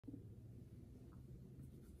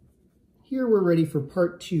here we're ready for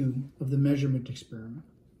part 2 of the measurement experiment.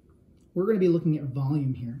 We're going to be looking at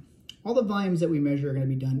volume here. All the volumes that we measure are going to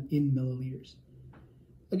be done in milliliters.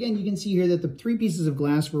 Again, you can see here that the 3 pieces of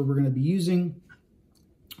glassware we're going to be using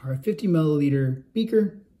are a 50 milliliter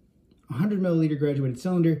beaker, a 100 milliliter graduated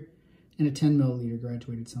cylinder, and a 10 milliliter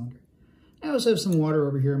graduated cylinder. I also have some water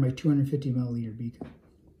over here in my 250 milliliter beaker.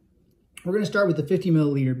 We're going to start with the 50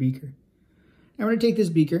 milliliter beaker. Now we're going to take this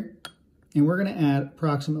beaker and we're going to add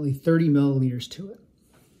approximately 30 milliliters to it.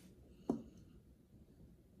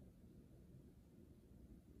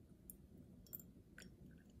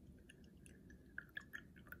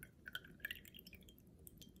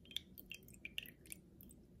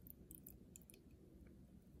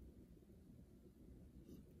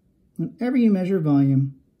 Whenever you measure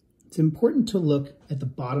volume, it's important to look at the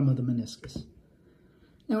bottom of the meniscus.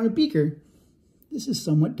 Now in a beaker, this is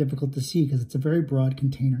somewhat difficult to see because it's a very broad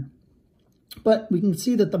container. But we can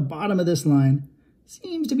see that the bottom of this line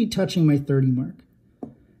seems to be touching my 30 mark.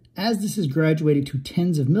 As this is graduated to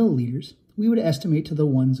tens of milliliters, we would estimate to the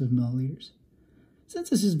ones of milliliters. Since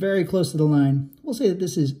this is very close to the line, we'll say that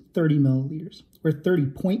this is 30 milliliters, or 30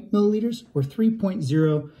 point milliliters, or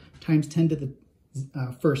 3.0 times 10 to the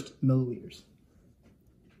first milliliters.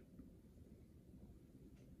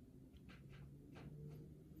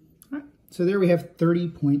 All right, so there we have 30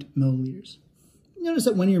 point milliliters. Notice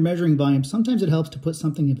that when you're measuring volume, sometimes it helps to put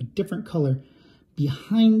something of a different color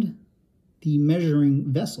behind the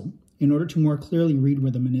measuring vessel in order to more clearly read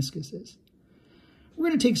where the meniscus is. We're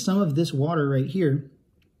going to take some of this water right here,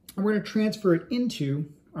 and we're going to transfer it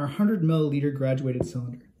into our 100 milliliter graduated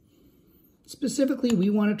cylinder. Specifically,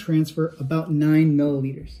 we want to transfer about 9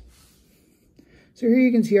 milliliters. So here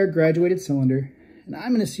you can see our graduated cylinder, and I'm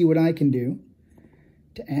going to see what I can do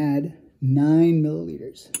to add 9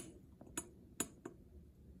 milliliters.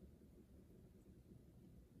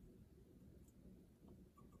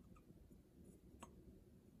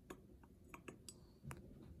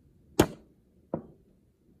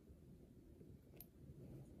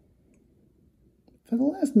 For the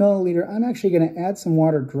last milliliter, I'm actually going to add some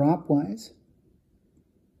water dropwise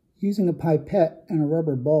using a pipette and a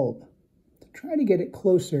rubber bulb to try to get it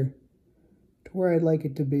closer to where I'd like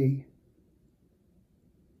it to be.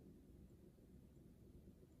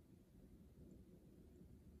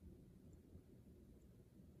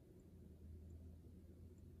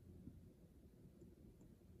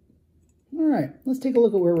 All right, let's take a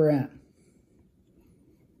look at where we're at.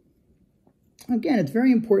 Again, it's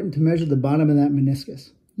very important to measure the bottom of that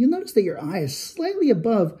meniscus. You'll notice that your eye is slightly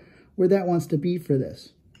above where that wants to be for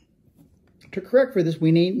this. To correct for this,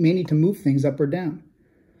 we may need to move things up or down.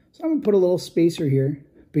 So I'm going to put a little spacer here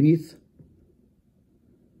beneath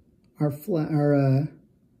our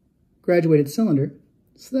graduated cylinder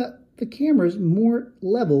so that the camera is more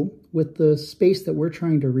level with the space that we're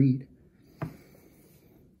trying to read.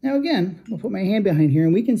 Now again, I'll put my hand behind here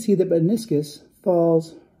and we can see the meniscus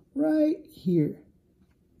falls right here.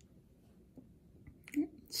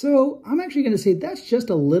 So I'm actually going to say that's just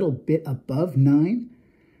a little bit above 9.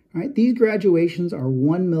 All right, these graduations are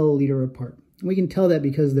 1 milliliter apart. And we can tell that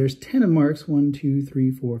because there's 10 of marks, 1, 2,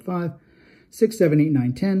 3, 4, 5, 6, 7, 8,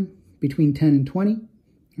 9, 10, between 10 and 20. All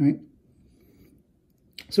right.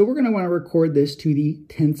 So we're going to want to record this to the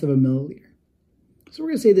tenths of a milliliter. So we're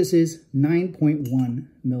going to say this is 9.1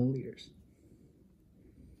 milliliters.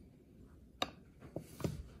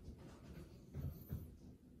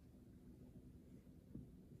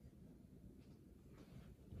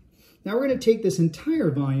 Now we're going to take this entire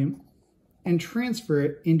volume and transfer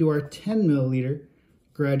it into our 10 milliliter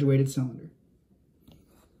graduated cylinder.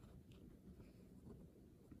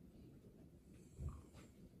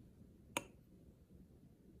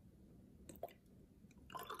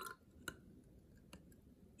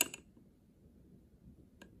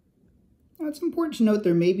 Now it's important to note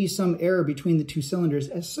there may be some error between the two cylinders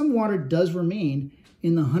as some water does remain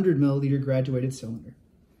in the 100 milliliter graduated cylinder.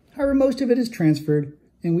 However, most of it is transferred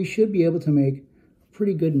and we should be able to make a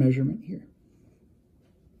pretty good measurement here.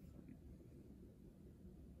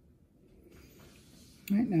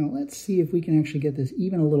 All right, now let's see if we can actually get this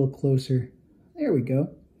even a little closer. There we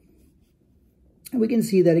go. And we can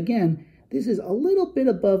see that again, this is a little bit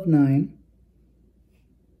above 9.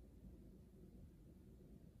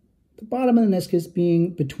 The bottom of the meniscus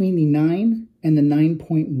being between the 9 and the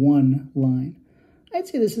 9.1 line. I'd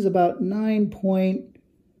say this is about 9.04.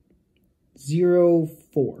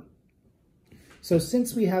 So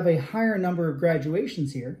since we have a higher number of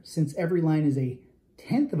graduations here, since every line is a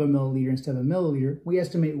tenth of a milliliter instead of a milliliter, we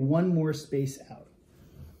estimate one more space out.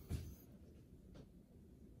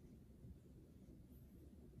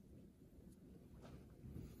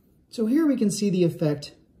 So here we can see the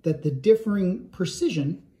effect that the differing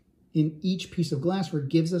precision in each piece of glassware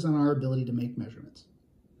gives us on our ability to make measurements.